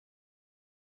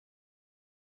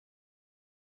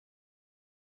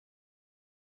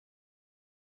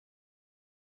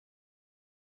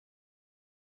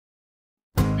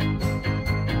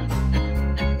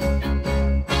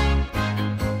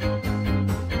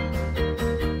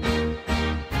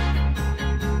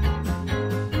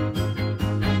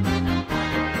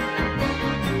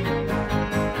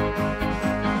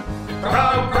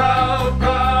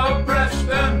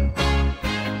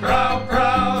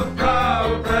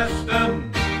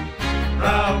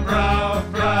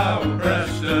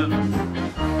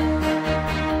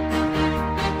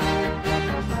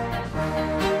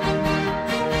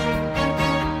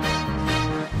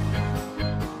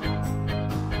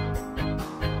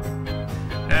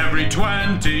Every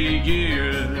 20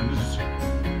 years,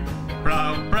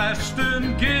 proud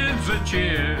Preston gives a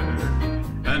cheer.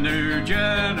 A new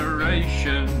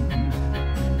generation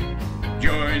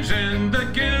joins in the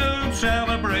guild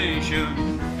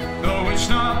celebration. Though it's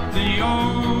not the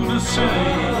oldest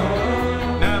city,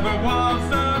 never was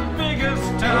the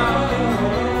biggest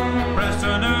town,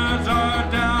 Prestoners are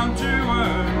down to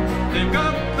earth. They've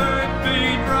got their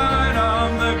feet right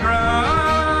on the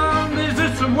ground. Is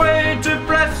it the way to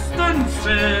Preston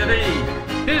City?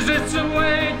 Is it the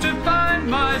way to find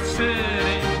my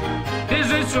city?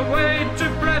 Is it the way to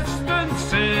Preston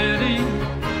City?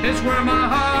 It's where my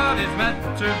heart is meant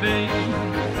to be.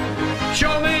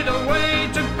 Show me the way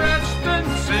to Preston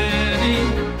City.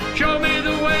 Show me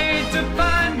the way to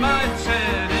find my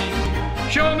city.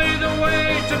 Show me the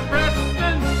way to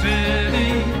Preston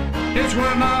City. It's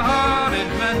where my heart is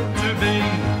meant to be.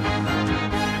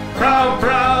 Proud,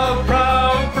 proud,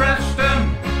 proud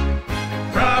Preston.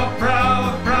 Proud,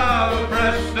 proud, proud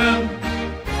Preston.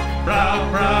 Proud,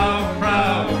 proud,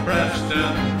 proud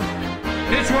Preston.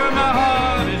 It's where my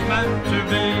heart is meant to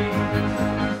be.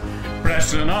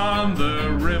 Preston on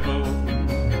the Ribble.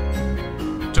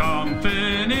 Tom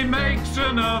Finney makes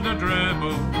another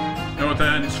dribble. North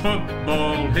End's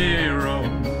football hero.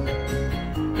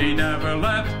 He never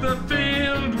left the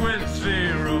field with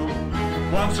zero.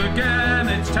 Once again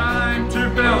it's time to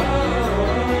build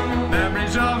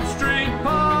memories of street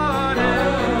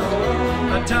parties.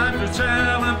 A time to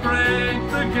celebrate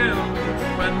the guild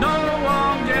when no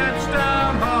one gets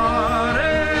downhearted.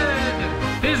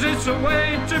 Is it the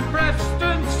way to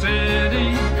Preston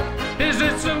City? Is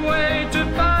it the way to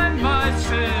find my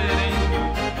city?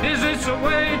 Is it the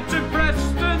way to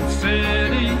Preston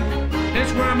City?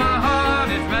 It's where my heart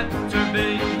is meant to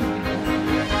be.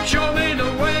 Show me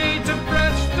the way to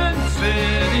Preston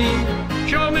City.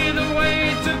 Show me the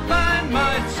way to find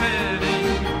my city.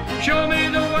 Show me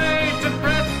the way to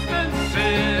Preston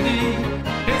City.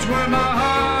 It's where my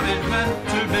heart is meant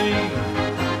to be.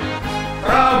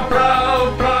 Proud, proud,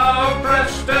 proud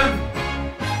Preston.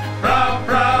 Proud,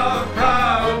 proud,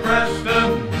 proud Preston.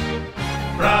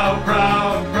 Proud,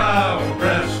 proud, proud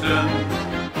Preston.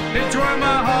 It's where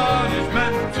my heart is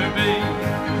meant to be.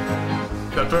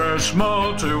 The first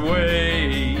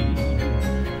motorway,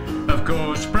 of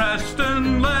course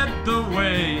Preston led the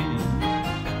way.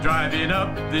 Driving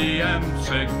up the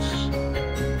M6,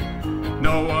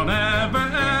 no one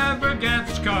ever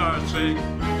gets car sick.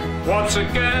 Once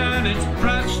again it's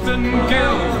Preston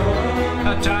Guild,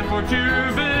 a time for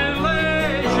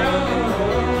jubilation.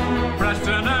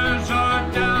 Prestoners are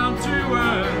down to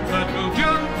earth, but we'll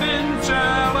jump in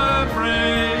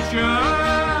celebration.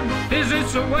 Is it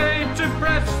the way to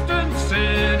Preston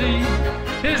City?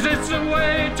 Is it the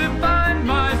way to find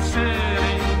my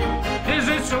city? Is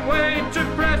it the way to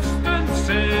Preston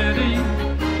City?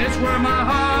 It's where my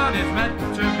heart is meant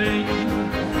to be.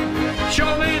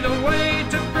 Show me the way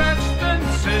to Preston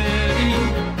City.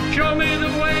 Show me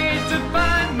the way to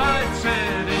find my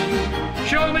city.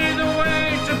 Show me the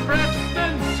way to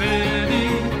Preston City.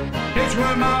 It's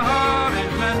where my heart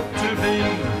is meant to be.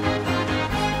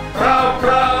 Proud,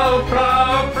 proud,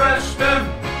 proud Preston.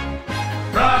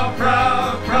 Proud,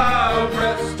 proud, proud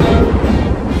Preston.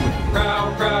 Proud,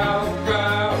 proud,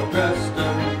 proud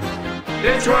Preston.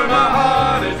 It's where my heart